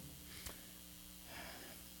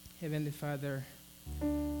Heavenly Father,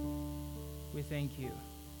 we thank you.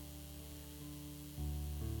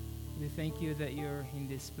 We thank you that you're in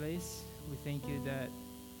this place. We thank you that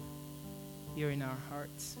you're in our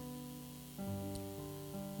hearts.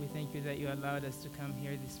 We thank you that you allowed us to come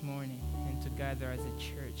here this morning and to gather as a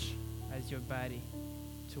church, as your body,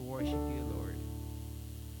 to worship you, Lord.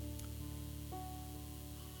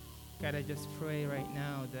 God, I just pray right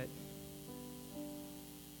now that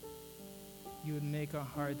you would make our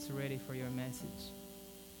hearts ready for your message.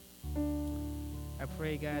 I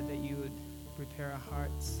pray, God, that you would prepare our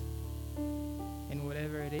hearts. And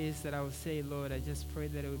whatever it is that I will say, Lord, I just pray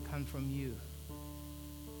that it would come from you.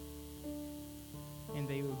 And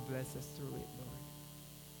that you would bless us through it, Lord.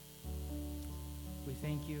 We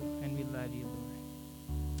thank you and we love you, Lord.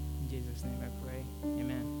 In Jesus' name I pray.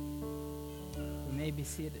 Amen. We may be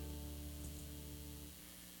seated.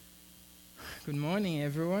 Good morning,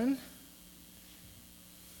 everyone.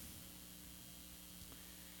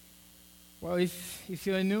 Well, if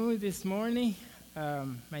you're new this morning,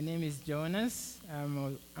 my name is Jonas.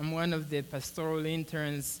 I'm one of the pastoral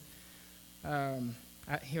interns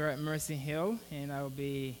here at Mercy Hill, and I'll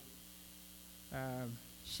be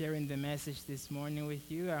sharing the message this morning with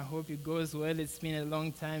you. I hope it goes well. It's been a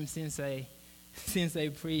long time since I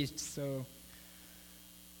preached. So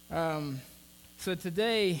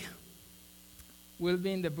today we'll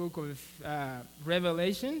be in the book of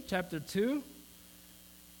Revelation, chapter 2,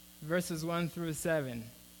 verses 1 through 7.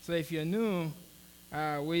 So if you're new,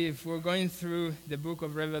 we're going through the book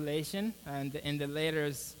of Revelation and the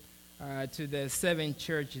letters to the 7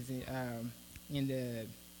 churches in the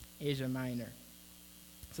Asia Minor.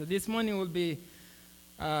 So this morning we'll be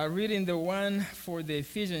reading the one for the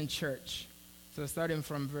Ephesian church. So starting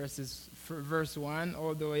from verse 1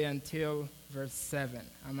 all the way until verse 7.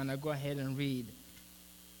 I'm going to go ahead and read.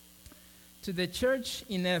 To the church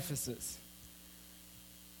in Ephesus,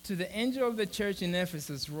 to the angel of the church in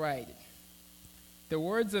Ephesus write, the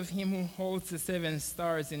words of him who holds the 7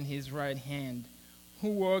 stars in his right hand, who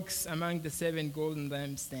walks among the 7 golden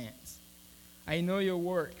lampstands. I know your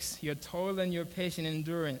works, your toil and your patient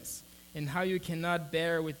endurance, and how you cannot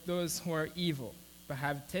bear with those who are evil, but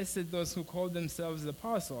have tested those who call themselves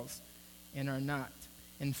apostles and are not,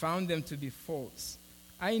 and found them to be false.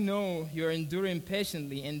 I know you are enduring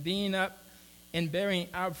patiently and bearing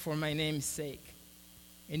up for my name's sake,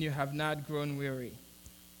 and you have not grown weary.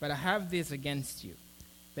 But I have this against you,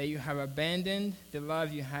 that you have abandoned the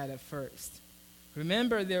love you had at first.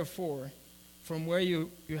 Remember, therefore, from where you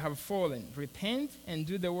have fallen, repent and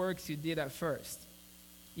do the works you did at first.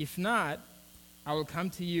 If not, I will come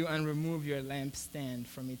to you and remove your lampstand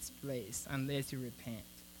from its place, unless you repent.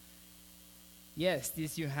 Yes,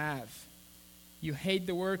 this you have. You hate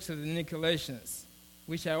the works of the Nicolaitans,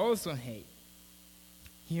 which I also hate.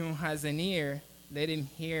 He who has an ear, let him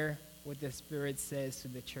hear what the Spirit says to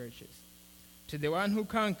the churches. To the one who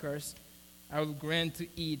conquers, I will grant to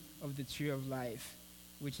eat of the tree of life,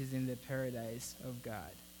 which is in the paradise of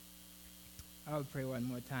God. I'll pray one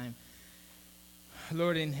more time.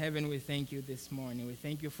 Lord in heaven, we thank you this morning. We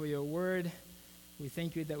thank you for your word. We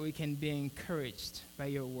thank you that we can be encouraged by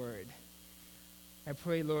your word. I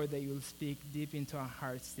pray, Lord, that you will speak deep into our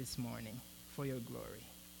hearts this morning for your glory.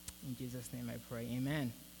 In Jesus' name I pray,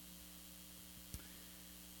 amen.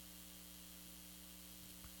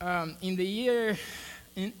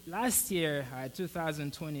 Last year,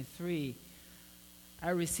 2023, I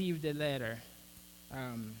received a letter.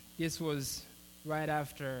 This was right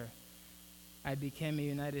after I became a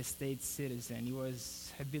United States citizen. It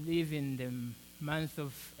was, I believe, in the month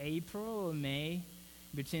of April or May,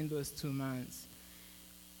 between those 2 months.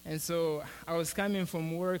 And so I was coming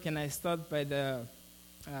from work, and I stopped by the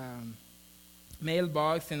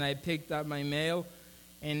mailbox, and I picked up my mail.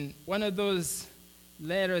 And one of those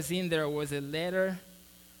letters in there was a letter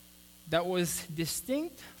that was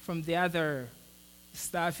distinct from the other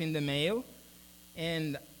stuff in the mail.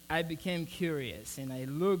 And I became curious, and I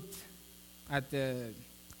looked at the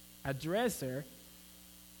addresser,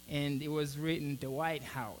 and it was written, the White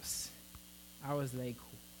House. I was like,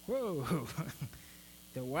 whoa,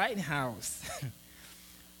 the White House.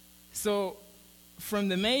 So from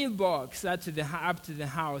the mailbox up to the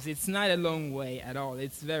house, it's not a long way at all.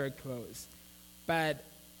 It's very close. But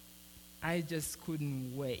I just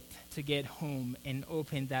couldn't wait to get home and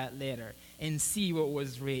open that letter and see what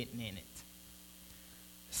was written in it.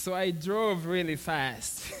 So I drove really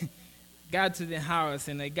fast, got to the house,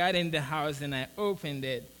 and I got in the house and I opened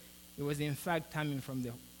it. It was in fact coming from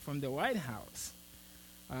the White House.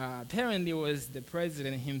 Apparently it was the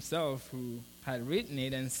president himself who had written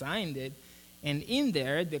it and signed it. And in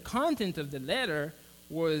there, the content of the letter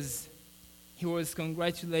was he was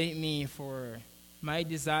congratulating me for my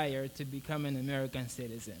desire to become an American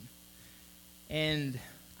citizen. And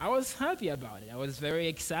I was happy about it. I was very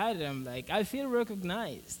excited. I'm like, I feel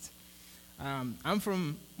recognized. I'm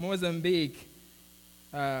from Mozambique.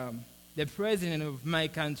 The president of my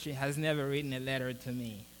country has never written a letter to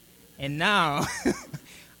me. And now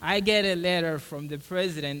I get a letter from the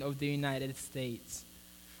president of the United States.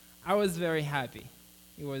 I was very happy.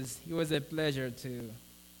 It was a pleasure to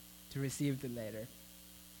receive the letter.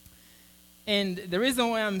 And the reason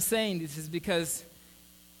why I'm saying this is because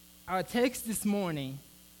our text this morning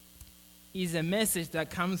is a message that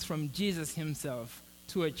comes from Jesus himself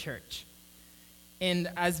to a church. And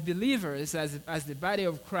as believers, as the body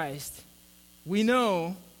of Christ, we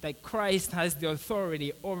know that Christ has the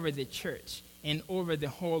authority over the church and over the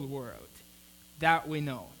whole world. That we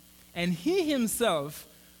know. And he himself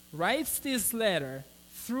writes this letter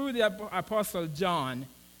through the Apostle John,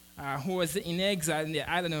 who was in exile in the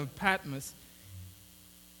island of Patmos.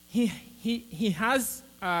 He has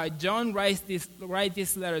John write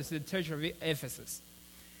this letter to the church of Ephesus.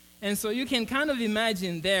 And so you can kind of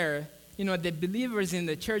imagine there, the believers in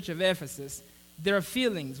the church of Ephesus, their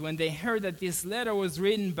feelings when they heard that this letter was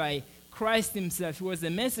written by Christ himself. It was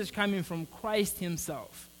a message coming from Christ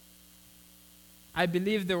himself. I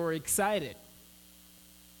believe they were excited.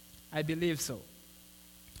 I believe so.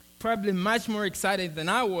 Probably much more excited than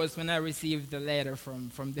I was when I received the letter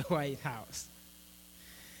from the White House.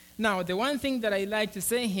 Now, the one thing that I like to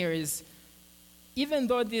say here is, even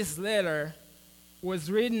though this letter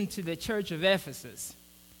was written to the church of Ephesus,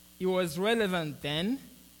 it was relevant then,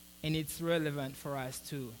 and it's relevant for us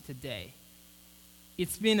too today.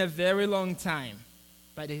 It's been a very long time,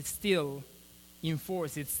 but it's still in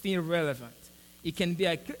force. It's still relevant. It can be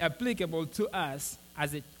applicable to us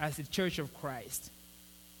as a church of Christ.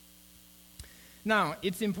 Now,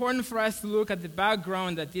 it's important for us to look at the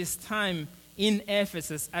background at this time in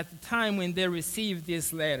Ephesus, at the time when they received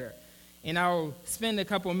this letter. And I'll spend a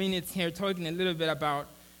couple minutes here talking a little bit about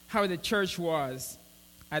how the church was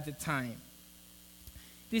at the time.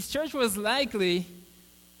 This church was likely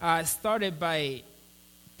started by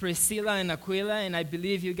Priscilla and Aquila, and I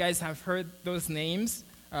believe you guys have heard those names.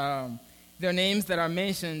 They're names that are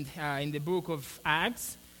mentioned in the book of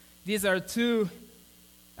Acts. These are two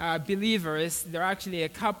believers. They're actually a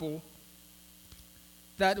couple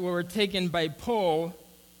that were taken by Paul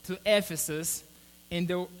to Ephesus, and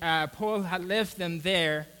Paul had left them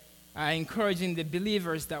there, encouraging the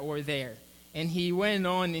believers that were there. And he went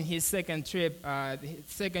on in his second trip,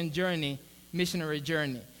 second journey, missionary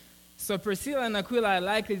journey. So Priscilla and Aquila are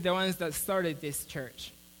likely the ones that started this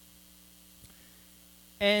church.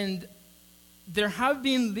 And there have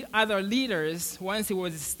been other leaders once it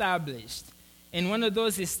was established. And one of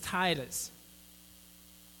those is Titus.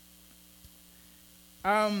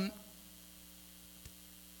 Not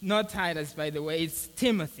Titus, by the way, it's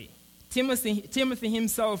Timothy. Timothy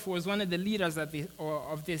himself was one of the leaders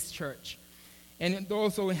of this church. And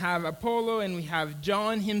also we have Apollo and we have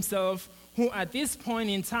John himself, who at this point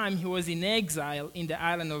in time, he was in exile in the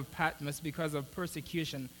island of Patmos because of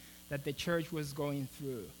persecution that the church was going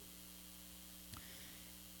through.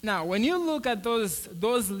 Now, when you look at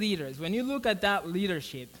those leaders, when you look at that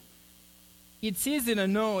leadership, it's easy to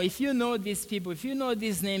know, if you know these people, if you know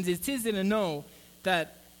these names, it's easy to know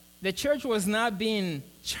that the church was not being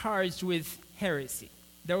charged with heresy.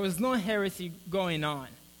 There was no heresy going on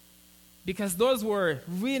because those were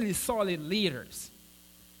really solid leaders.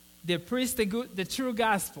 They preached the true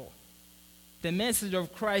gospel, the message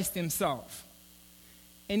of Christ himself.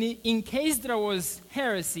 And in case there was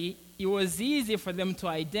heresy, it was easy for them to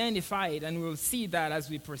identify it, and we'll see that as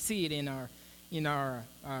we proceed in our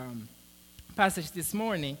passage this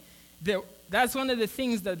morning. That's one of the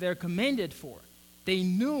things that they're commended for. They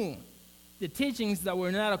knew the teachings that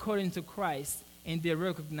were not according to Christ, and they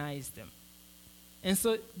recognized them. And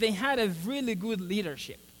so they had a really good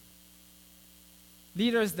leadership.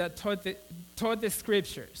 Leaders that taught the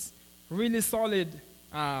scriptures, really solid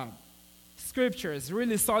scriptures,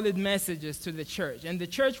 really solid messages to the church. And the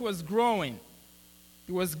church was growing.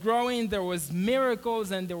 It was growing. There was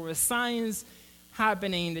miracles and there were signs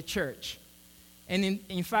happening in the church. And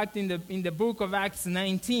in fact, in the book of Acts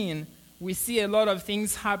 19, we see a lot of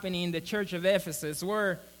things happening in the church of Ephesus,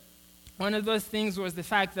 where one of those things was the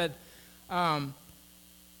fact that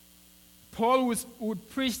Paul would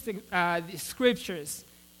preach the scriptures,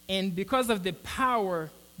 and because of the power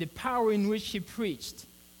in which he preached,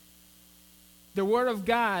 the word of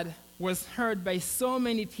God was heard by so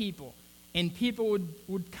many people, and people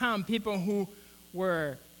would come, people who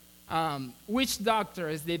were witch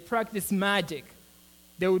doctors, they practiced magic,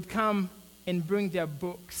 they would come and bring their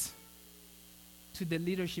books to the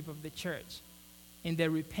leadership of the church, and they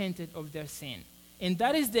repented of their sin. And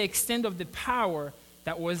that is the extent of the power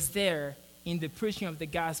that was there in the preaching of the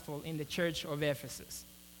gospel in the church of Ephesus.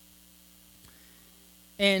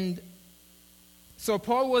 And so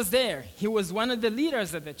Paul was there. He was one of the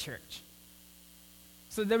leaders of the church.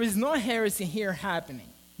 So there is no heresy here happening.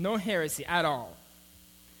 No heresy at all.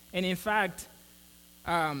 And in fact,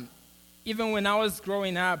 even when I was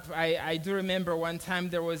growing up, I do remember one time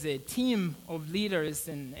there was a team of leaders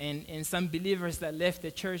and some believers that left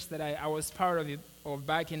the church that I was part of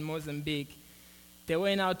back in Mozambique. They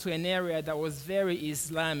went out to an area that was very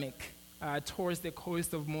Islamic towards the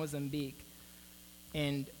coast of Mozambique.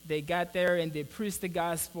 And they got there and they preached the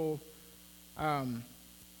gospel.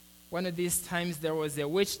 One of these times there was a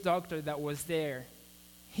witch doctor that was there,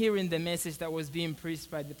 hearing the message that was being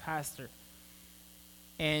preached by the pastor.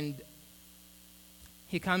 And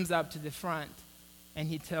he comes up to the front and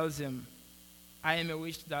he tells him, I am a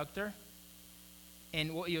witch doctor,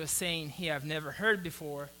 and what you're saying here I've never heard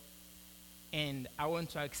before, and I want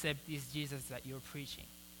to accept this Jesus that you're preaching.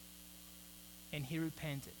 And he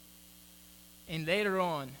repented. And later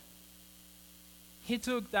on, he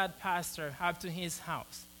took that pastor up to his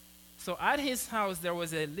house. So at his house, there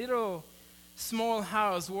was a little small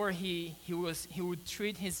house where he would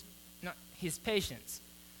treat his patients.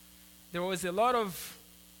 There was a lot of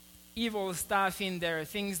evil stuff in there,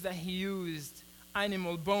 things that he used,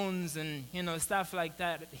 animal bones and stuff like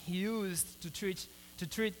that he used to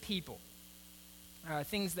treat people,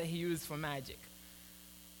 things that he used for magic.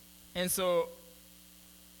 And so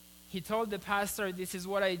he told the pastor, this is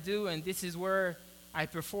what I do, and this is where I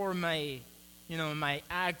perform my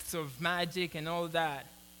acts of magic and all that.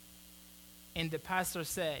 And the pastor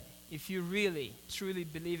said, if you really, truly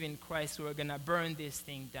believe in Christ, we're going to burn this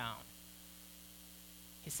thing down.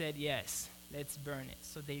 He said, yes, let's burn it.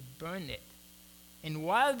 So they burned it. And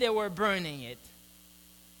while they were burning it,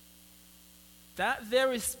 that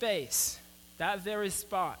very space, that very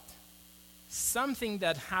spot, something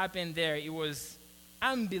that happened there, it was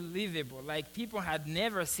unbelievable. Like people had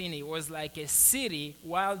never seen it. It was like a city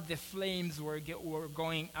while the flames were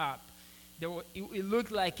going up. It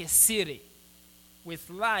looked like a city with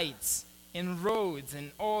lights and roads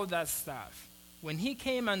and all that stuff. When he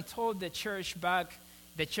came and told the church back,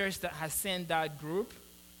 the church that has sent that group,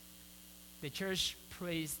 the church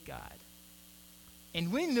praised God.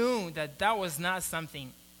 And we knew that that was not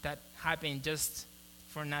something that happened just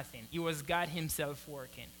for nothing. It was God himself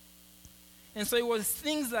working. And so it was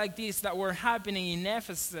things like this that were happening in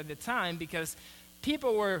Ephesus at the time, because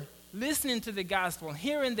people were listening to the gospel,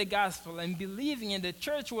 hearing the gospel, and believing, and the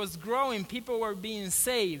church was growing. People were being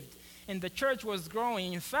saved, and the church was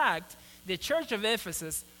growing. In fact, the church of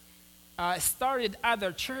Ephesus started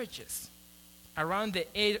other churches around the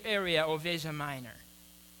area of Asia Minor.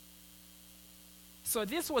 So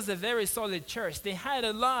this was a very solid church. They had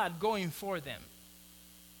a lot going for them.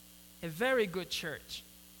 A very good church.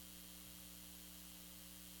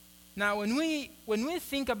 Now, when we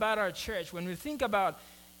think about our church, when we think about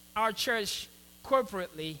our church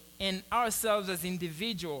corporately and ourselves as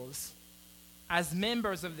individuals, as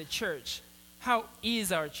members of the church, how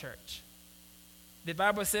is our church? The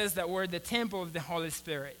Bible says that we're the temple of the Holy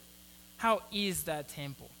Spirit. How is that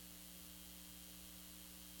temple?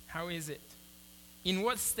 How is it? In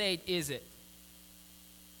what state is it?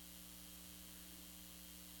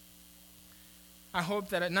 I hope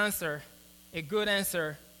that a good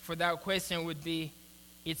answer for that question would be,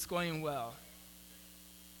 it's going well.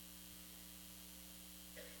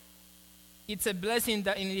 It's a blessing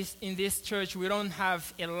that in this church we don't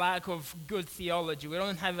have a lack of good theology. We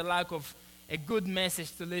don't have a lack of a good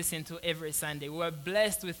message to listen to every Sunday. We are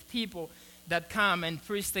blessed with people that come and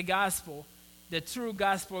preach the gospel, the true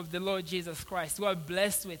gospel of the Lord Jesus Christ. We are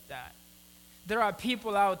blessed with that. There are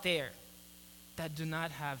people out there that do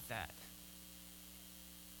not have that.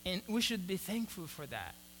 And we should be thankful for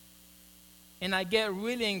that. And I get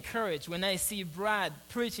really encouraged when I see Brad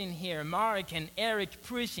preaching here, Mark and Eric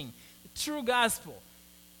preaching the true gospel,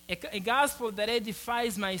 a gospel that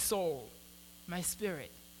edifies my soul, my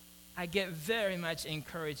spirit. I get very much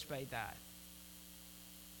encouraged by that.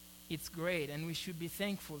 It's great, and we should be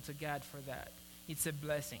thankful to God for that. It's a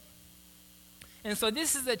blessing. And so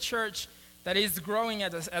this is a church that is growing,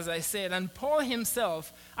 as I said. And Paul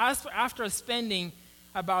himself, after spending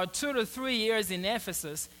about 2 to 3 years in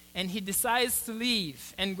Ephesus, and he decides to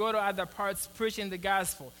leave and go to other parts preaching the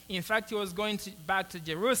gospel. In fact, he was going back to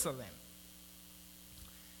Jerusalem.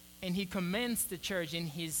 And he commends the church in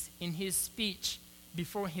his speech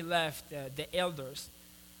before he left the elders.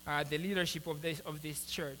 the leadership of this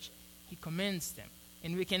church. He commends them.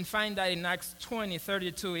 And we can find that in Acts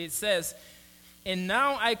 20:32. It says, "And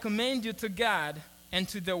now I commend you to God and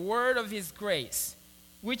to the word of his grace,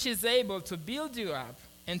 which is able to build you up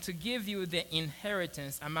and to give you the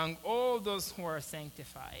inheritance among all those who are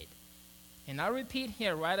sanctified." And I repeat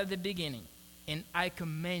here right at the beginning, "And I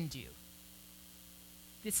commend you."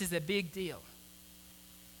 This is a big deal.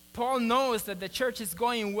 Paul knows that the church is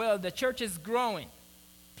going well. The church is growing.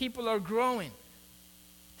 People are growing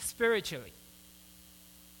spiritually.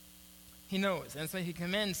 He knows, and so he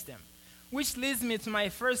commends them. Which leads me to my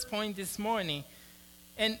first point this morning.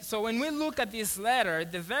 And so when we look at this letter,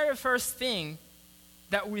 the very first thing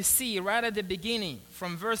that we see right at the beginning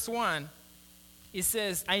from verse 1, it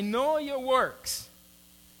says, "I know your works,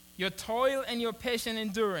 your toil and your patient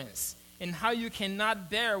endurance, and how you cannot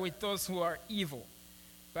bear with those who are evil,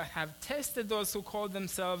 but have tested those who call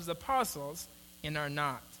themselves apostles and are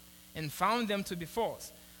not, and found them to be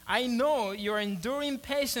false. I know you are enduring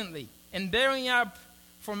patiently and bearing up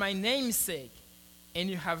for my name's sake, and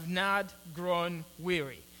you have not grown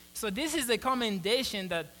weary." So this is a commendation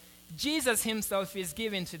that Jesus himself is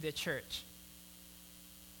giving to the church.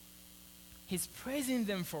 He's praising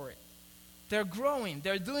them for it. They're growing.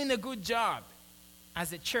 They're doing a good job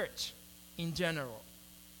as a church in general.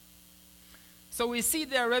 So we see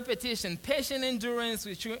their repetition, patient endurance,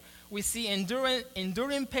 which we see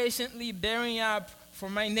enduring patiently, bearing up for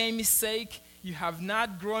my name's sake. You have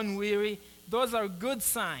not grown weary. Those are good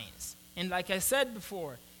signs. And like I said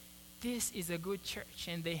before, this is a good church,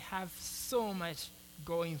 and they have so much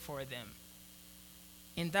going for them.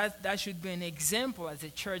 And that should be an example as a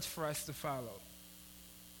church for us to follow.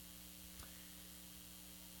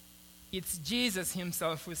 It's Jesus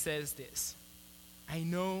himself who says this. "I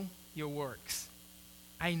know your works."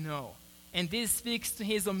 I know. And this speaks to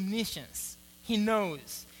his omniscience. He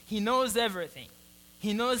knows. He knows everything.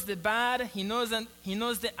 He knows the bad, he knows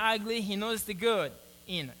the ugly, he knows the good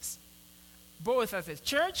in us, both as a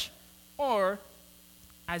church or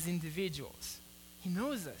as individuals. He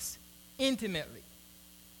knows us intimately.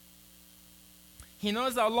 He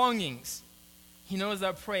knows our longings. He knows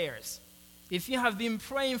our prayers. If you have been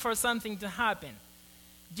praying for something to happen,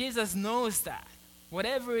 Jesus knows that.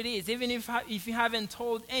 Whatever it is, even if you haven't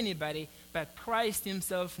told anybody, but Christ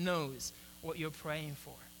himself knows what you're praying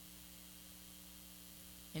for.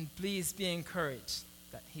 And please be encouraged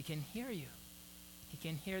that he can hear you. He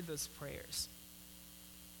can hear those prayers.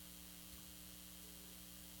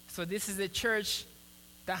 So this is a church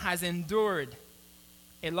that has endured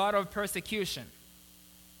a lot of persecution.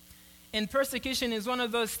 And persecution is one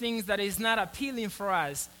of those things that is not appealing for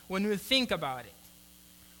us when we think about it.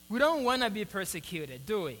 We don't want to be persecuted,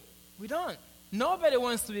 do we? We don't. Nobody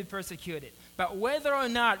wants to be persecuted. But whether or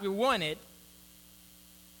not we want it,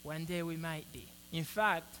 one day we might be. In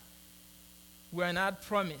fact, we are not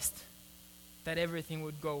promised that everything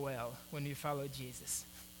would go well when we follow Jesus.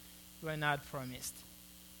 We are not promised.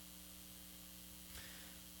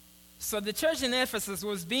 So the church in Ephesus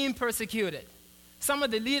was being persecuted. Some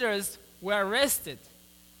of the leaders were arrested.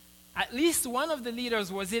 At least one of the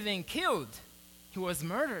leaders was even killed. He was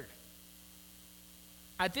murdered.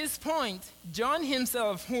 At this point, John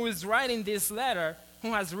himself, who is writing this letter,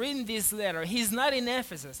 who has written this letter, he's not in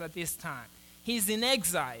Ephesus at this time. He's in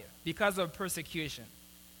exile because of persecution.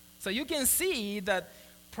 So you can see that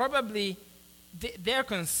probably they're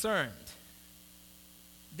concerned.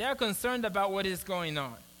 They're concerned about what is going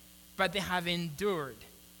on, but they have endured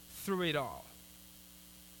through it all.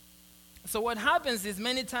 So what happens is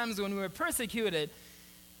many times when we're persecuted,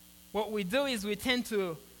 what we do is we tend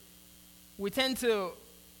to,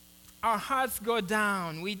 our hearts go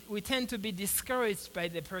down. We tend to be discouraged by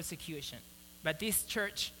the persecution. But this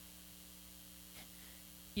church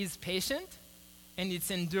is patient and it's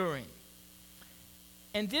enduring.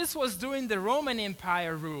 And this was during the Roman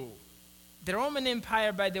Empire rule. The Roman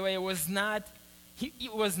Empire, by the way, was not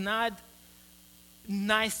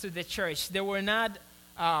nice to the church. They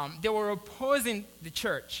were opposing the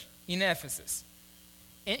church in Ephesus.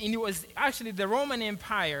 And it was actually the Roman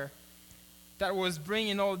Empire that was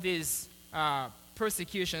bringing all these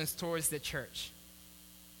persecutions towards the church.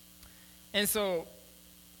 And so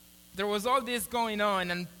there was all this going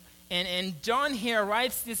on, and John here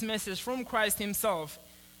writes this message from Christ himself,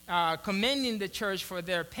 commending the church for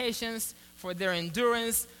their patience, for their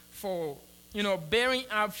endurance, for bearing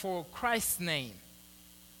up for Christ's name,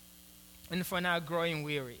 and for not growing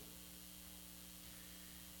weary.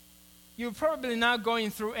 You're probably not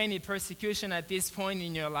going through any persecution at this point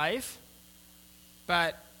in your life,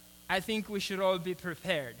 but I think we should all be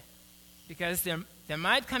prepared, because there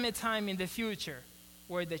might come a time in the future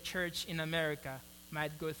where the church in America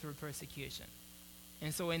might go through persecution.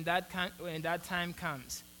 And so when that time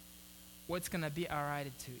comes, what's going to be our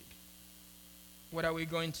attitude? What are we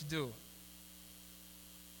going to do?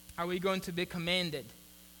 Are we going to be commanded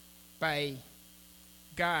by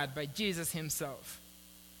God, by Jesus himself?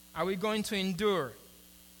 Are we going to endure?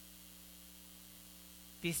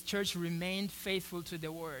 This church remained faithful to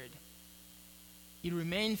the word. It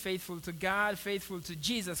remained faithful to God, faithful to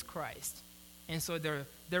Jesus Christ. And so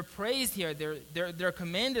they're praised here. They're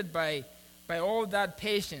commended by all that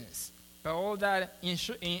patience, by all that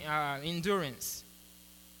endurance.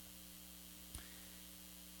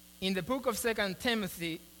 In the book of 2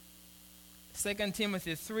 Timothy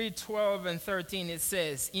 3:12 and 13, it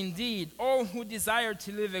says, "Indeed, all who desire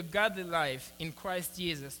to live a godly life in Christ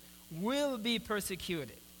Jesus will be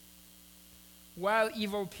persecuted, while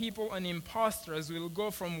evil people and impostors will go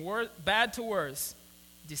from bad to worse,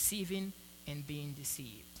 deceiving and being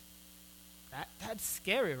deceived." That's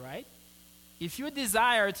scary, right? If you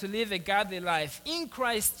desire to live a godly life in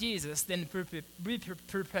Christ Jesus, then be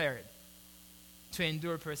prepared to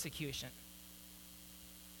endure persecution.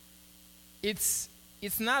 It's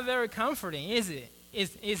not very comforting, is it?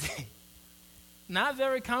 Is it? Not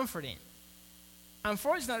very comforting.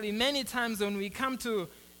 Unfortunately, many times when we come to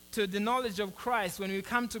the knowledge of Christ, when we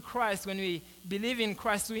come to Christ, when we believe in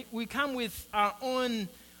Christ, we come with our own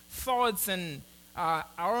thoughts and our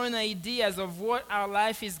own ideas of what our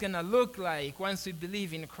life is going to look like once we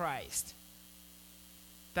believe in Christ.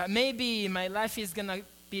 That maybe my life is going to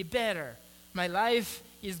be better. My life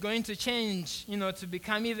is going to change, to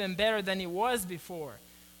become even better than it was before.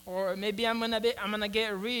 Or maybe I'm gonna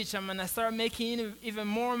get rich. I'm gonna start making even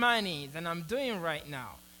more money than I'm doing right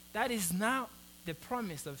now. That is not the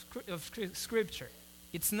promise of Scripture.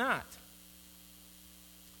 It's not.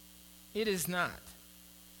 It is not.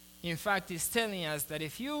 In fact, it's telling us that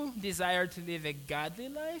if you desire to live a godly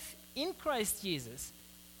life in Christ Jesus,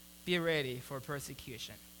 be ready for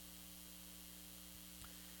persecution.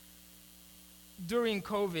 During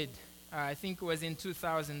COVID, I think it was in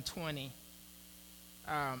 2020,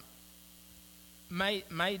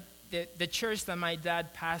 the church that my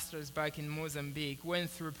dad pastors back in Mozambique went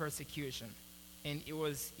through persecution, and it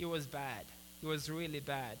was bad. It was really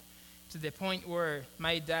bad, to the point where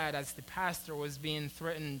my dad, as the pastor, was being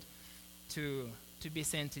threatened to be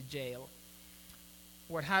sent to jail.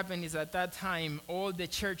 What happened is at that time, all the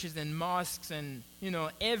churches and mosques and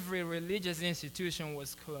every religious institution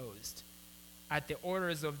was closed at the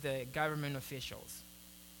orders of the government officials.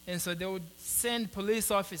 And so they would send police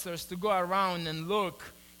officers to go around and look,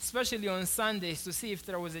 especially on Sundays, to see if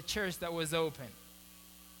there was a church that was open.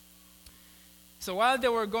 So while they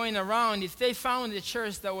were going around, if they found a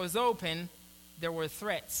church that was open, there were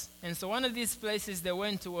threats. And so one of these places they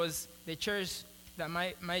went to was the church that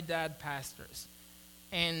my dad pastors.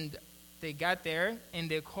 And they got there, and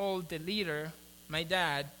they called the leader, my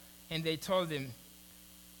dad, and they told him,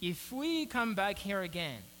 "If we come back here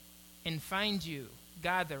again and find you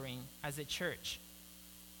gathering as a church,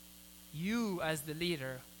 you as the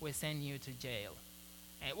leader will send you to jail."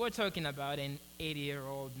 And we're talking about an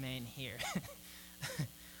 80-year-old man here.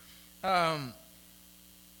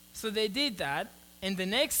 So they did that, and the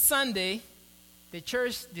next Sunday, the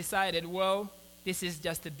church decided, well, this is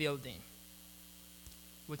just a building.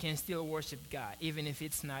 We can still worship God, even if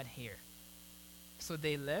it's not here. So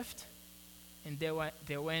they left, and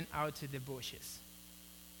they went out to the bushes.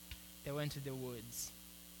 They went to the woods,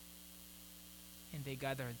 and they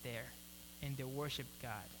gathered there, and they worshiped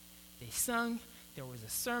God. They sung, there was a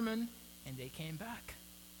sermon, and they came back.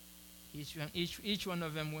 Each one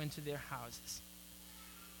of them went to their houses.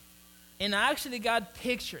 And I actually got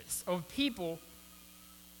pictures of people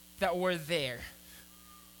that were there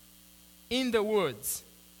in the woods,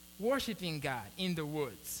 worshiping God in the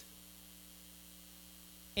woods.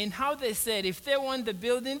 And how they said, if they want the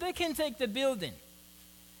building, they can take the building.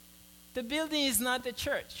 The building is not the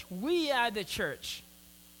church. We are the church.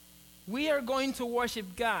 We are going to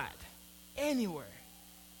worship God anywhere.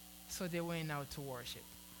 So they went out to worship.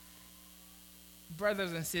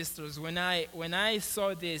 Brothers and sisters, when I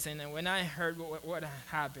saw this and when I heard what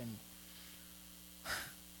happened,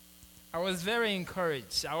 I was very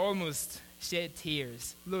encouraged. I almost shed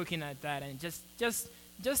tears looking at that, and just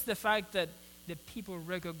the fact that the people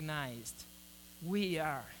recognized we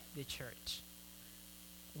are the church.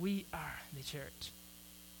 We are the church.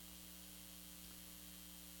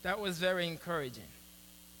 That was very encouraging.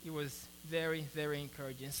 It was very, very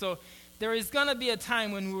encouraging. So there is going to be a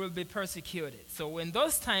time when we will be persecuted. So when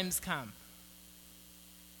those times come,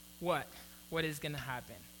 what is going to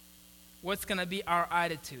happen? What's going to be our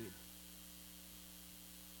attitude?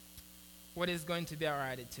 what is going to be our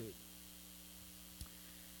attitude?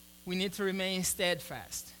 We need to remain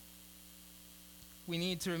steadfast. We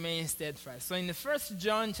need to remain steadfast. So in the 1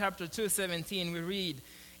 John chapter 2:17, we read,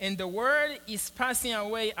 "And the word is passing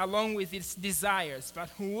away along with its desires, but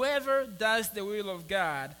whoever does the will of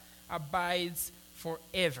God abides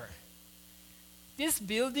forever." This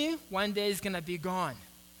building one day is going to be gone.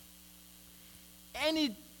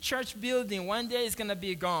 Any church building one day is going to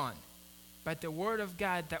be gone. But the word of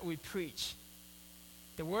God that we preach,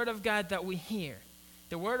 the word of God that we hear,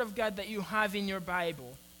 the word of God that you have in your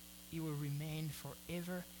Bible, it will remain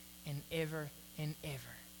forever and ever and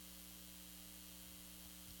ever.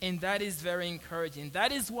 And that is very encouraging.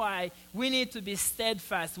 That is why we need to be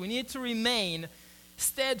steadfast. We need to remain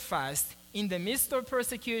steadfast in the midst of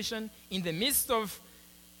persecution, in the midst of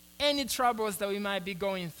any troubles that we might be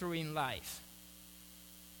going through in life.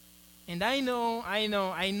 And I know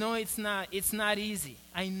it's not easy.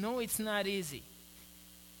 I know it's not easy.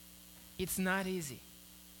 It's not easy.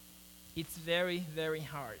 It's very, very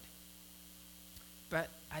hard. But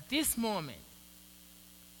at this moment,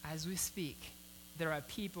 as we speak, there are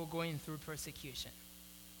people going through persecution.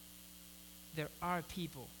 There are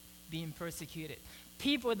people being persecuted.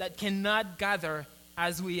 People that cannot gather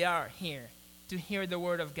as we are here to hear the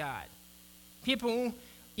word of God. People who,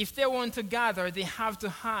 if they want to gather, they have to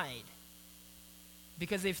hide.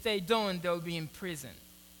 Because if they don't, they'll be in prison.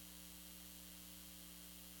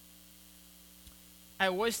 I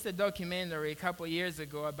watched a documentary a couple years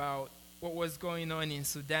ago about what was going on in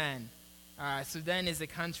Sudan. Sudan is a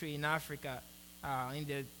country in Africa, in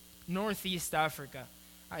the northeast Africa.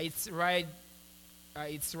 It's right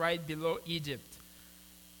below Egypt.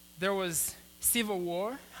 There was civil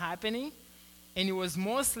war happening, and it was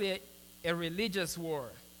mostly a religious war.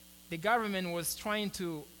 The government was trying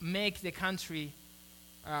to make the country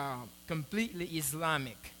completely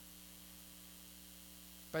Islamic.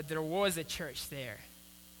 But there was a church there.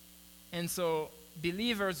 And so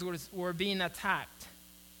believers were being attacked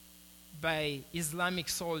by Islamic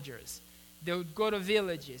soldiers. They would go to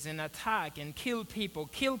villages and attack and kill people,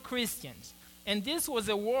 kill Christians. And this was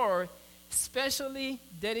a war specially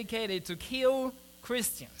dedicated to kill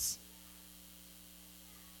Christians.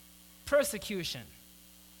 Persecution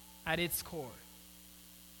at its core.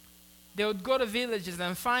 They would go to villages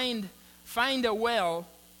and find a well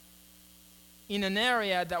in an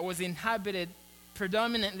area that was inhabited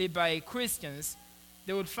predominantly by Christians.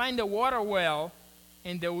 They would find a water well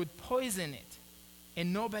and they would poison it.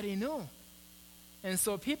 And nobody knew. And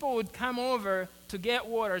so people would come over to get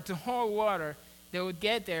water, to haul water. They would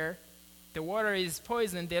get there. The water is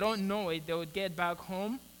poisoned. They don't know it. They would get back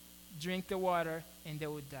home, drink the water, and they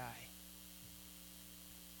would die.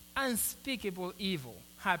 Unspeakable evil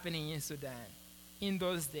happening in Sudan in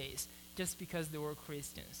those days just because they were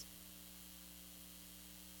Christians.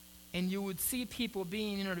 And you would see people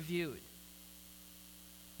being interviewed.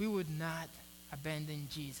 We would not abandon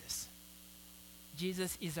Jesus.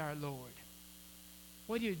 Jesus is our Lord.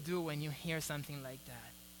 What do you do when you hear something like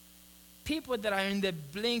that? People that are in the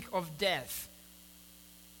blink of death,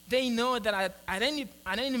 they know that at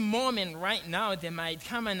any moment right now they might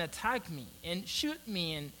come and attack me and shoot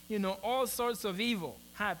me and all sorts of evil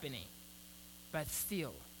happening. But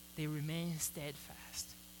still, they remain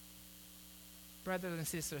steadfast. Brothers and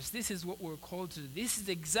sisters, this is what we're called to do. This is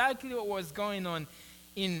exactly what was going on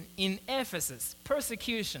in Ephesus.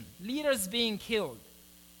 Persecution, leaders being killed.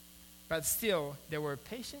 But still, they were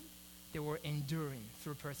patient. They were enduring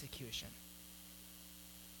through persecution.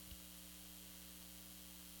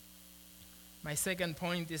 My second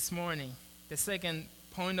point this morning, the second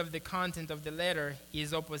point of the content of the letter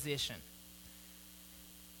is opposition.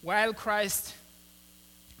 While Christ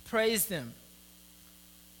praised them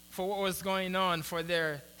for what was going on, for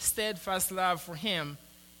their steadfast love for him,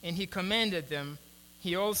 and he commended them,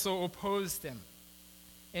 he also opposed them.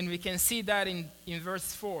 And we can see that in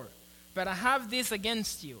verse 4. But I have this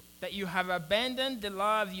against you, that you have abandoned the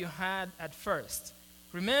love you had at first.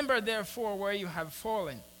 Remember, therefore, where you have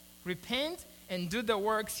fallen. Repent and do the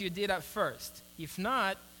works you did at first. If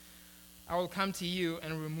not, I will come to you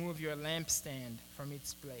and remove your lampstand from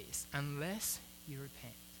its place, unless you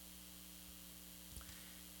repent.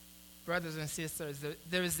 Brothers and sisters,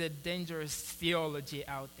 there is a dangerous theology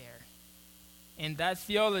out there. And that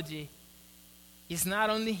theology is not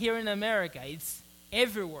only here in America, it's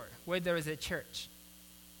everywhere where there is a church.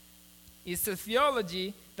 It's a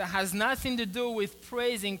theology that has nothing to do with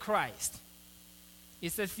praising Christ.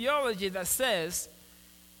 It's a theology that says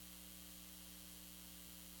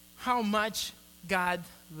how much God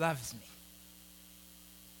loves me.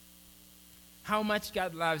 How much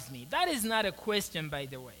God loves me. That is not a question, by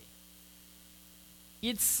the way.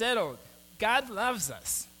 It's settled. God loves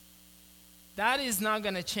us. That is not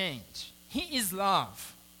going to change. He is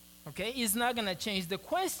love. Okay? It's not going to change. The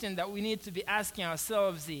question that we need to be asking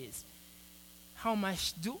ourselves is, how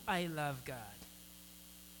much do I love God?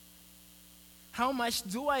 How much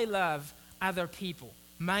do I love other people,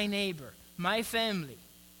 my neighbor, my family?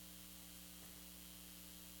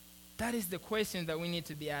 That is the question that we need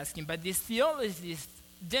to be asking. But this theology, this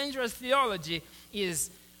dangerous theology, is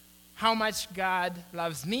how much God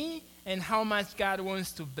loves me and how much God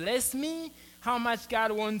wants to bless me, how much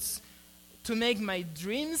God wants to make my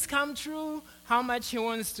dreams come true, how much He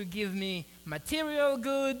wants to give me material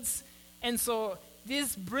goods. And so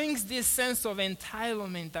this brings this sense of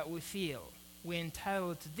entitlement that we feel. We're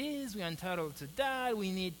entitled to this, we're entitled to that,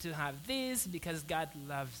 we need to have this because God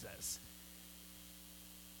loves us.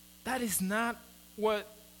 That is not what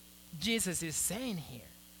Jesus is saying here.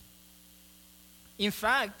 In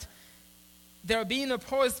fact, they're being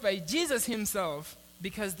opposed by Jesus himself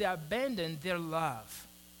because they abandoned their love.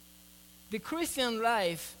 The Christian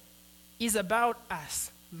life is about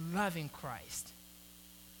us loving Christ.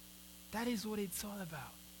 That is what it's all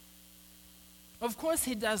about. Of course,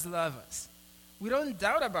 He does love us. We don't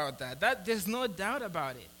doubt about that. There's no doubt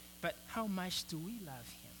about it. But how much do we love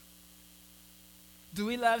Him? Do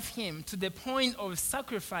we love Him to the point of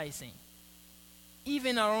sacrificing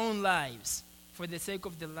even our own lives for the sake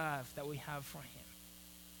of the love that we have for Him?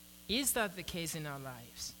 Is that the case in our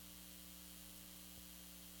lives?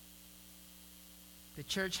 The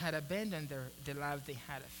church had abandoned the love they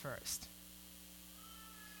had at first.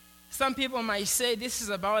 Some people might say this is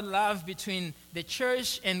about love between the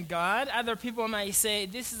church and God. Other people might say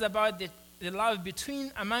this is about the love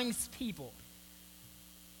amongst people.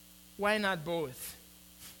 Why not both?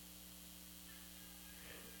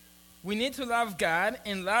 We need to love God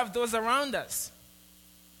and love those around us.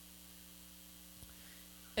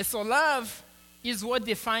 And so love is what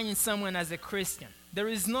defines someone as a Christian. There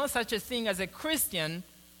is no such a thing as a Christian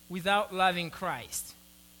without loving Christ.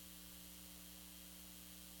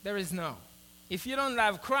 There is no. If you don't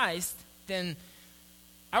love Christ, then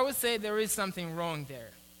I would say there is something wrong there.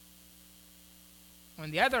 On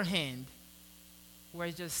the other hand, we're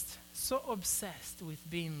just so obsessed with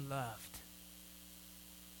being loved.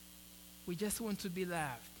 We just want to be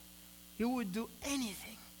loved. You would do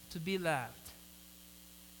anything to be loved.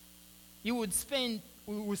 We would spend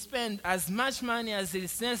as much money as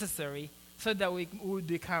is necessary so that we would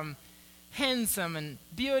become handsome and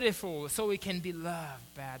beautiful so we can be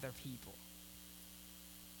loved by other people.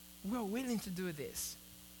 We're willing to do this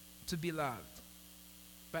to be loved.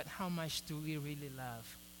 But how much do we really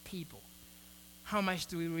love people? How much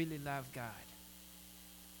do we really love God?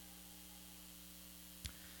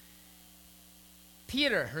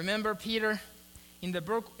 Peter, remember Peter? In the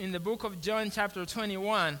book of John chapter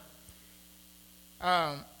 21,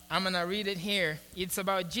 I'm going to read it here. It's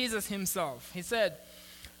about Jesus himself. He said,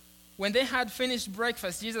 when they had finished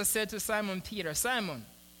breakfast, Jesus said to Simon Peter, Simon,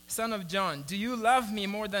 son of John, do you love me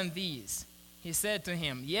more than these? He said to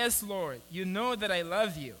him, yes, Lord, you know that I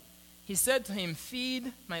love you. He said to him,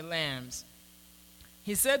 feed my lambs.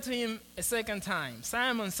 He said to him a second time,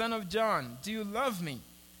 Simon, son of John, do you love me?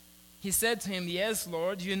 He said to him, yes,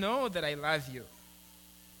 Lord, you know that I love you.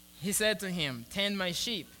 He said to him, tend my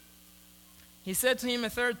sheep. He said to him a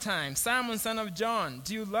third time, Simon, son of John,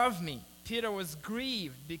 do you love me? Peter was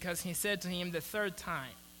grieved because he said to him the third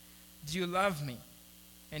time, do you love me?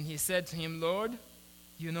 And he said to him, Lord,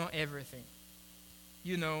 you know everything.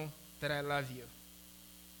 You know that I love you.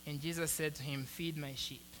 And Jesus said to him, feed my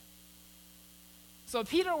sheep. So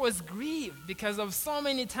Peter was grieved because of so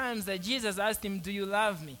many times that Jesus asked him, do you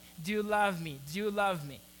love me? Do you love me? Do you love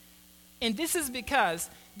me? And this is because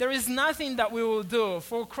there is nothing that we will do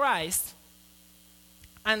for Christ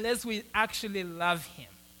unless we actually love Him.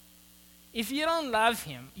 If you don't love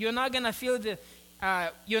Him, you're not going to feel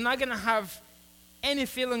you're not going to have any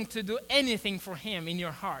feeling to do anything for Him in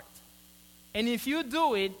your heart. And if you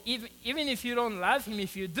do it, even if you don't love Him,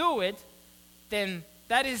 if you do it, then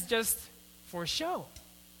that is just for show.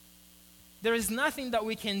 There is nothing that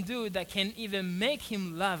we can do that can even make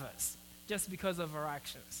Him love us just because of our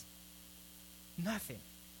actions. Nothing.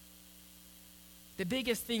 The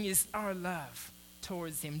biggest thing is our love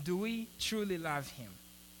towards Him. Do we truly love Him?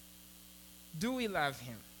 Do we love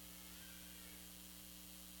Him?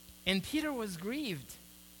 And Peter was grieved.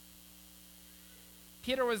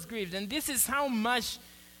 Peter was grieved. And this is how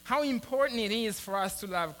important it is for us to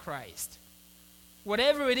love Christ.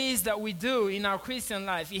 Whatever it is that we do in our Christian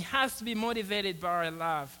life, it has to be motivated by our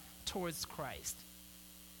love towards Christ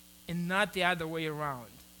and not the other way around.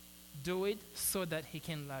 Do it so that He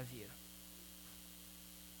can love you.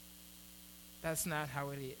 That's not how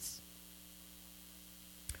it is.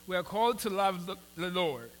 We are called to love the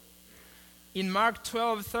Lord. In Mark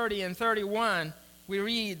 12:30 and 31, we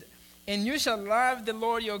read, "And you shall love the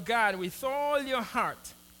Lord your God with all your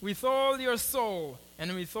heart, with all your soul,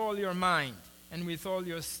 and with all your mind, and with all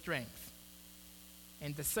your strength."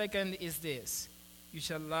 And the second is this: you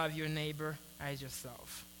shall love your neighbor as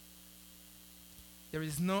yourself. There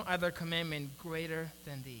is no other commandment greater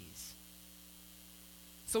than these.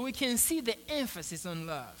 So we can see the emphasis on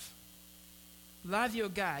love. Love your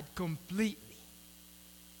God completely,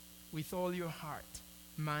 with all your heart,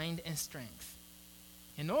 mind, and strength.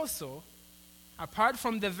 And also, apart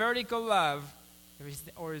from the vertical love, there is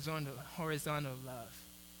the horizontal love.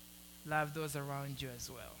 Love those around you as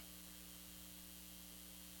well.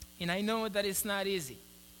 And I know that it's not easy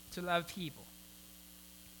to love people.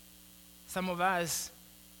 Some of us,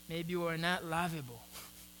 maybe we're not lovable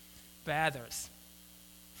by others.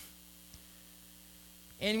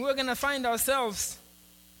 And we're going to find ourselves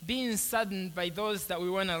being saddened by those that we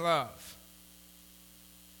want to love.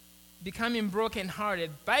 Becoming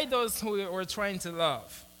brokenhearted by those who we're trying to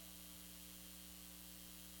love.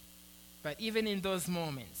 But even in those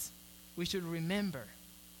moments, we should remember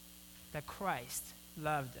that Christ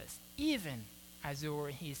loved us, even as we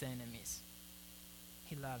were his enemies.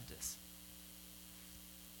 He loved us.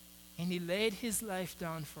 And he laid his life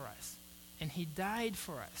down for us. And he died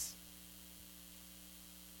for us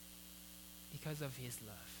because of his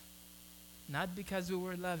love. Not because we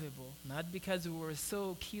were lovable, not because we were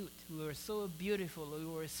so cute, we were so beautiful, we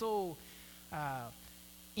were so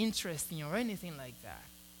interesting or anything like that,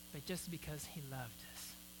 but just because he loved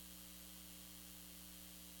us.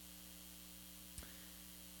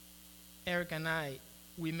 Eric and I,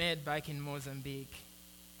 we met back in Mozambique.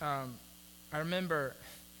 I remember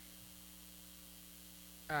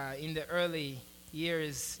in the early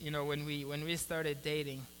years, when we started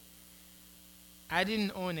dating, I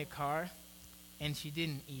didn't own a car, and she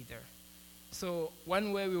didn't either. So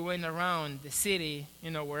one way we went around the city,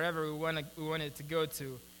 wherever we wanted to go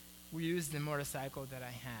to, we used the motorcycle that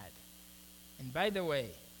I had. And by the way,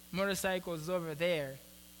 motorcycles over there,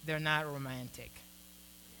 they're not romantic.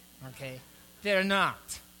 Okay? They're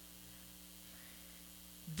not.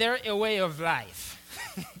 They're a way of life.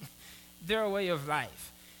 They're a way of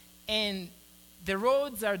life. And the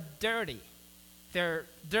roads are dirty. They're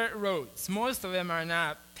dirt roads. Most of them are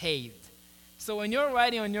not paved. So when you're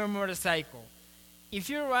riding on your motorcycle, if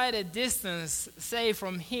you ride a distance, say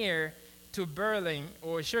from here to Berlin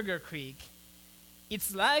or Sugar Creek,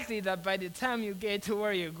 it's likely that by the time you get to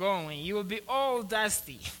where you're going, you will be all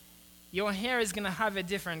dusty. Your hair is going to have a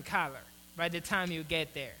different color by the time you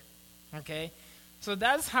get there. Okay? So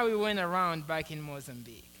that's how we went around back in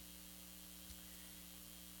Mozambique.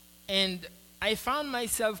 And I found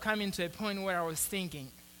myself coming to a point where I was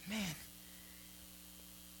thinking, man,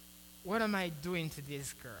 what am I doing to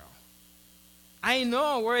this girl? I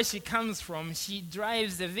know where she comes from. She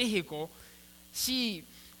drives the vehicle.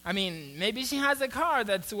 Maybe she has a car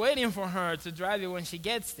that's waiting for her to drive it when she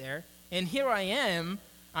gets there. And here I am,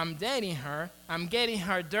 I'm dating her, I'm getting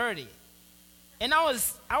her dirty. And I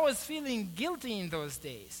was feeling guilty in those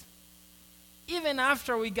days. Even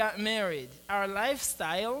after we got married, our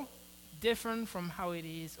lifestyle different from how it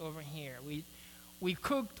is over here. We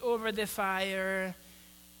cooked over the fire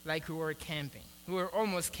like we were camping. We were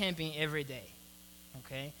almost camping every day.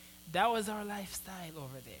 Okay? That was our lifestyle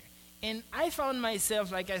over there. And I found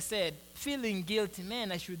myself, like I said, feeling guilty.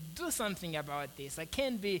 Man, I should do something about this. I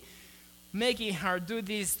can't be making her do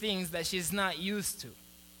these things that she's not used to.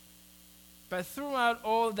 But throughout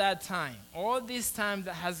all that time, all this time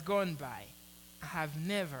that has gone by, I have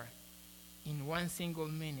never, in one single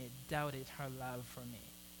minute, doubted her love for me.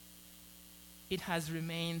 It has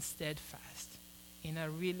remained steadfast. And I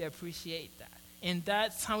really appreciate that. And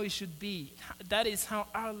that's how it should be. That is how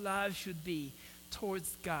our love should be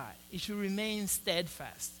towards God. It should remain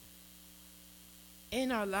steadfast.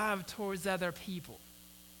 In our love towards other people.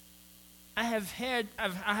 I have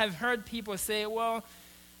heard people say, well,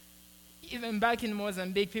 even back in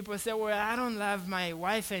Mozambique, people say, well, I don't love my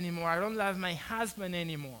wife anymore. I don't love my husband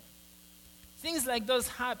anymore. Things like those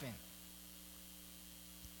happen.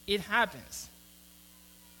 It happens.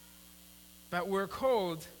 But we're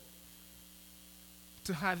called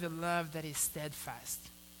to have a love that is steadfast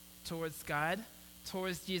towards God,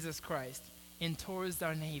 towards Jesus Christ, and towards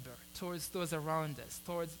our neighbor, towards those around us,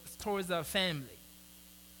 towards our family,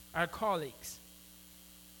 our colleagues,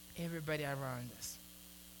 everybody around us.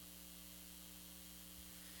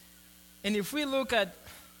 And if we look at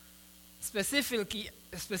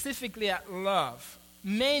specifically at love,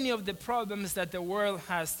 many of the problems that the world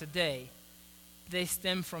has today they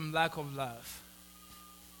stem from lack of love.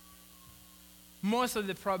 Most of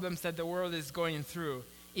the problems that the world is going through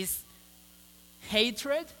is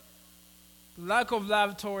hatred, lack of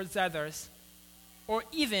love towards others, or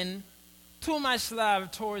even too much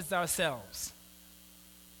love towards ourselves,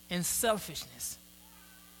 and selfishness.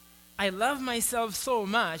 I love myself so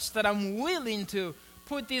much that I'm willing to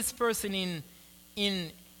put this person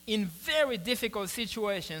in very difficult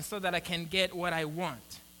situations so that I can get what I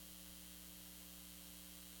want.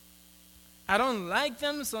 I don't like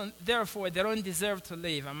them, so therefore they don't deserve to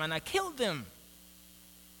live. I'm going to kill them.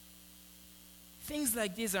 Things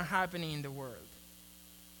like these are happening in the world.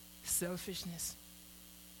 Selfishness,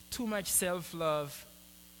 too much self-love,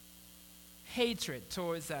 hatred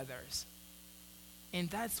towards others. And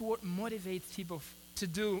that's what motivates people to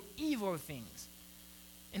do evil things.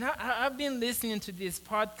 And I've been listening to this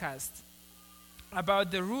podcast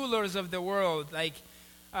about the rulers of the world, like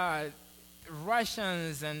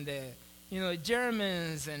Russians and the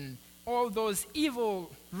Germans and all those evil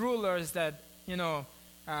rulers that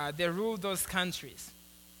they rule those countries.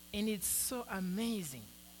 And it's so amazing.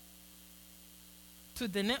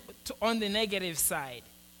 On the negative side,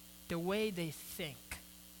 the way they think,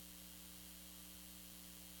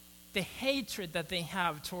 the hatred that they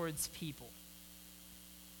have towards people,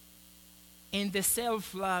 and the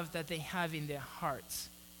self-love that they have in their hearts,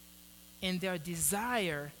 and their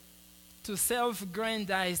desire to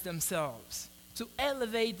self-aggrandize themselves, to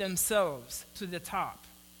elevate themselves to the top,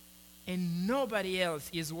 and nobody else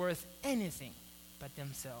is worth anything but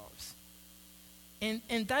themselves.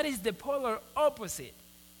 And that is the polar opposite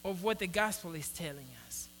of what the gospel is telling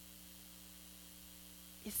us.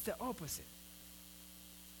 It's the opposite.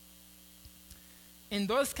 And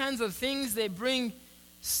those kinds of things, they bring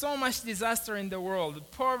so much disaster in the world.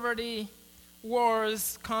 Poverty,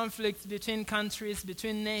 wars, conflicts between countries,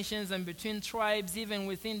 between nations, and between tribes, even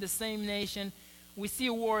within the same nation. We see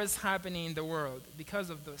wars happening in the world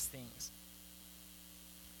because of those things.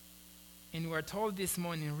 And we're told this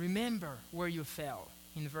morning, remember where you fell,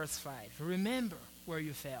 in verse 5. Remember where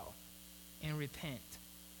you fell and repent.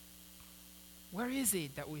 Where is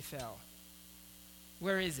it that we fell?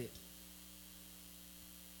 Where is it?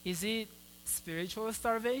 Is it spiritual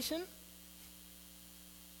starvation?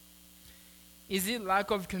 Is it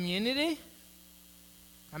lack of community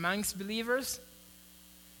amongst believers?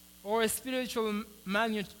 Or spiritual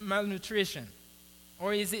malnutrition?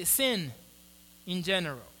 Or is it sin in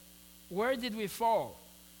general? Where did we fall?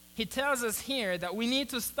 He tells us here that we need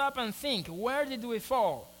to stop and think, where did we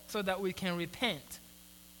fall, so that we can repent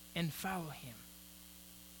and follow him.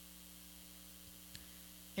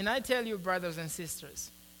 And I tell you, brothers and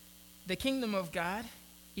sisters, the kingdom of God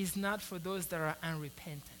is not for those that are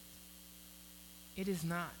unrepentant. It is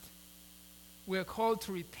not. We are called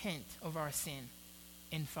to repent of our sin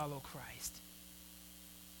and follow Christ.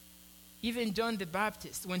 Even John the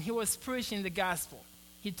Baptist, when he was preaching the gospel,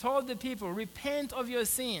 he told the people, repent of your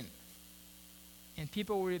sin. And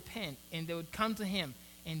people would repent, and they would come to him,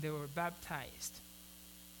 and they were baptized.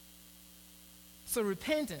 So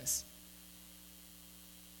repentance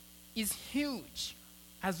is huge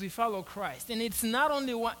as we follow Christ. And it's not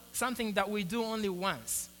only something that we do only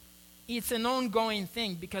once. It's an ongoing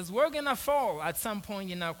thing, because we're going to fall at some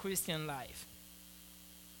point in our Christian life.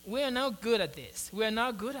 We are not good at this. We are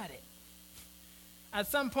not good at it. At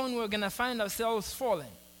some point, we're going to find ourselves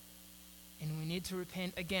falling. And we need to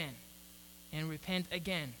repent again, and repent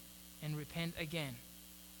again, and repent again.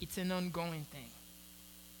 It's an ongoing thing.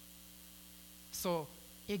 So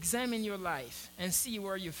examine your life and see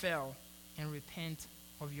where you fell, and repent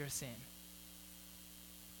of your sin.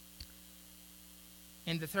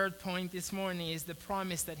 And the third point this morning is the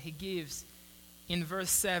promise that he gives in verse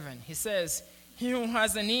 7. He says, he who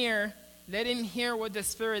has an ear, let him hear what the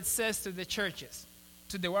Spirit says to the churches.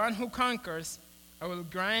 To the one who conquers, I will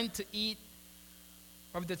grant to eat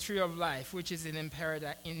of the tree of life, which is in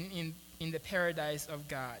the paradise of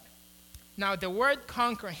God. Now, the word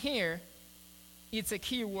conquer here, it's a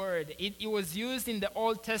key word. It was used in the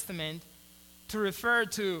Old Testament to refer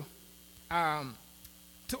to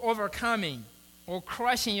overcoming or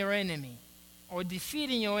crushing your enemy or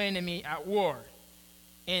defeating your enemy at war.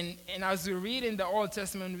 And as we read in the Old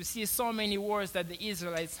Testament, we see so many wars that the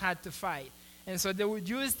Israelites had to fight. And so they would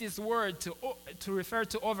use this word to refer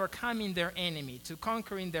to overcoming their enemy, to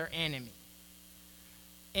conquering their enemy.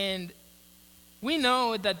 And we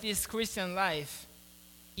know that this Christian life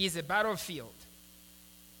is a battlefield.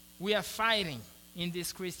 We are fighting in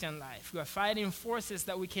this Christian life. We are fighting forces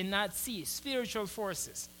that we cannot see, spiritual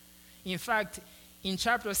forces. In fact, in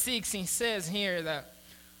chapter 6, it says here that,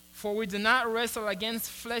 For we do not wrestle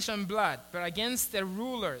against flesh and blood, but against the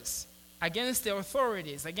rulers, against the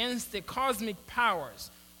authorities, against the cosmic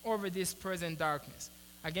powers over this present darkness,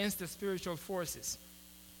 against the spiritual forces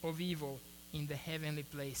of evil in the heavenly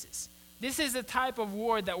places. This is the type of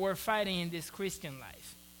war that we're fighting in this Christian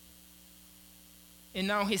life. And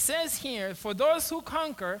now he says here, for those who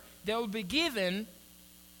conquer, they'll be granted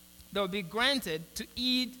to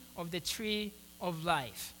eat of the tree of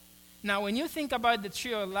life. Now, when you think about the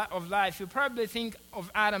tree of life, you probably think of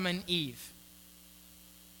Adam and Eve.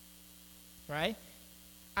 Right?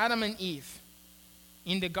 Adam and Eve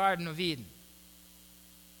in the Garden of Eden.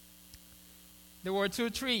 There were two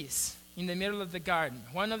trees in the middle of the garden.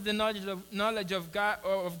 One of the knowledge of God,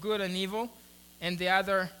 of good and evil, and the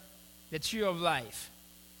other, the tree of life.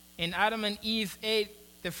 And Adam and Eve ate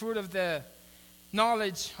the fruit of the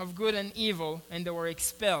knowledge of good and evil, and they were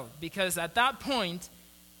expelled. Because at that point,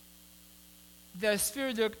 their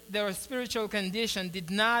spiritual condition did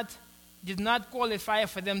not qualify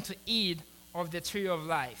for them to eat of the tree of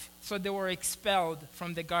life. So they were expelled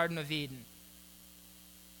from the Garden of Eden.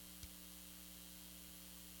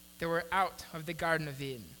 They were out of the Garden of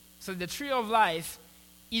Eden. So the tree of life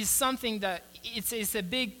is something that it's a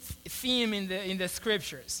big theme in the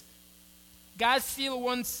scriptures. God still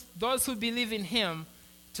wants those who believe in him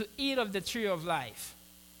to eat of the tree of life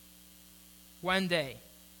one day,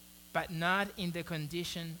 but not in the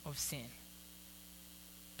condition of sin.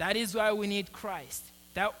 That is why we need Christ.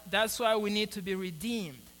 That's why we need to be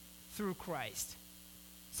redeemed through Christ,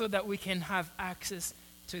 so that we can have access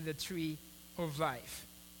to the tree of life.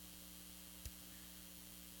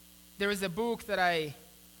 There is a book that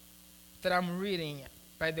I'm reading.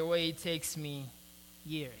 By the way, it takes me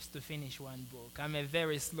years to finish one book. I'm a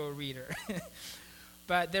very slow reader.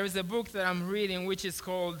 But there is a book that I'm reading which is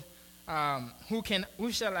called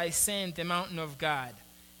Who Shall I Ascend the Mountain of God?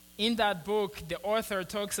 In that book, the author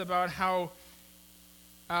talks about how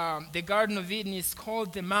the Garden of Eden is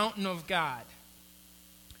called the Mountain of God.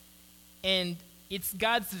 And it's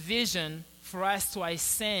God's vision for us to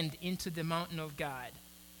ascend into the mountain of God.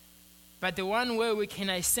 But the one way we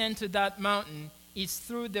can ascend to that mountain is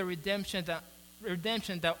through the redemption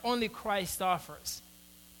that only Christ offers.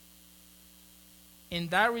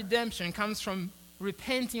 And that redemption comes from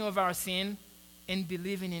repenting of our sin and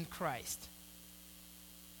believing in Christ.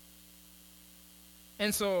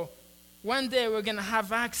 And so, one day we're going to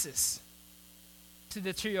have access to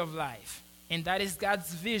the tree of life. And that is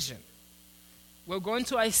God's vision. We're going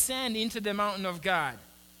to ascend into the mountain of God.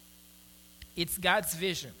 It's God's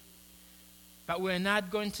vision. But we're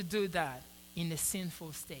not going to do that in a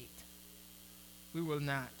sinful state. We will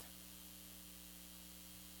not.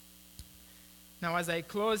 Now, as I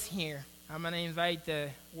close here, I'm going to invite the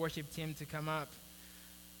worship team to come up.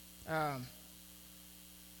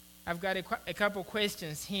 I've got a couple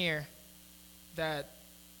questions here that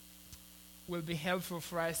will be helpful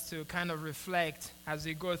for us to kind of reflect as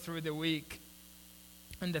we go through the week.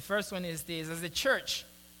 And the first one is this: as a church,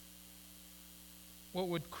 what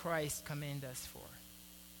would Christ commend us for?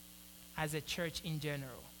 As a church in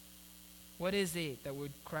general, what is it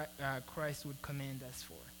that Christ would commend us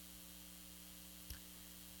for?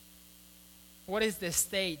 What is the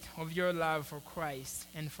state of your love for Christ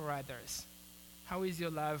and for others? How is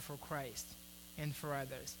your love for Christ and for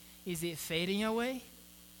others? Is it fading away?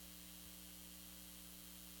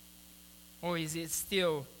 Or is it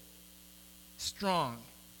still strong?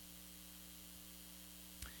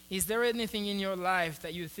 Is there anything in your life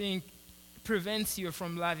that you think prevents you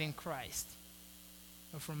from loving Christ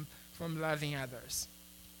or from loving others?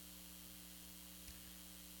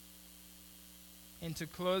 And to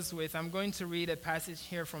close with, I'm going to read a passage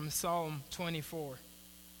here from Psalm 24,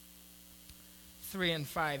 3 and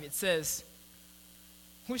 5. It says,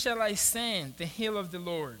 "Who shall ascend the hill of the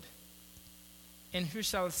Lord? And who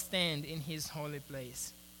shall stand in his holy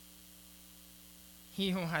place?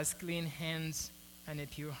 He who has clean hands and a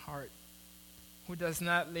pure heart, who does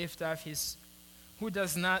not lift up his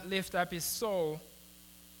soul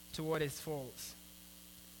to what is false,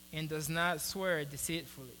 and does not swear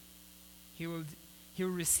deceitfully. He will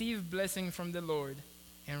receive blessing from the Lord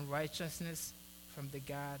and righteousness from the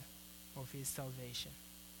God of his salvation."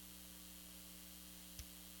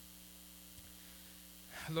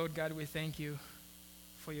 Lord God, we thank you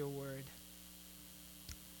for your word.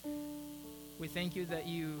 We thank you that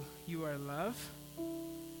you are love,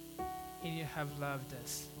 and you have loved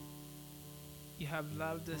us. You have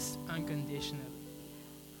loved us unconditionally.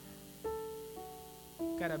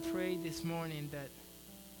 God, I pray this morning that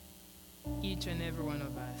each and every one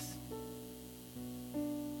of us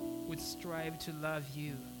would strive to love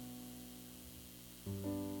you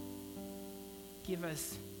give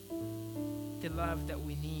us the love that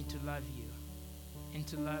we need to love you and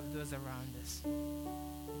to love those around us.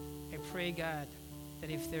 I pray, God, that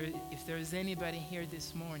if there is anybody here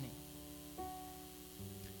this morning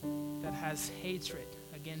that has hatred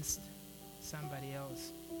against somebody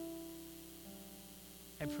else,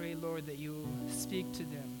 I pray, Lord, that you speak to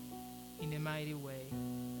them in a mighty way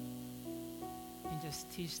and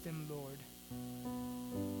just teach them, Lord,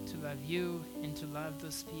 to love you and to love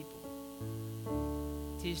those people.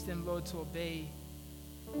 Teach them, Lord, to obey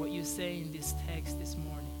what you say in this text this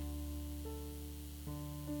morning,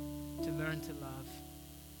 to learn to love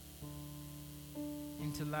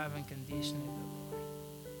and to love unconditionally, Lord.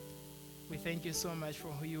 We thank you so much for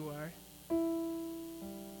who you are,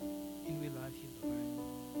 and we love you,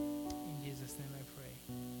 Lord. In Jesus' name I pray.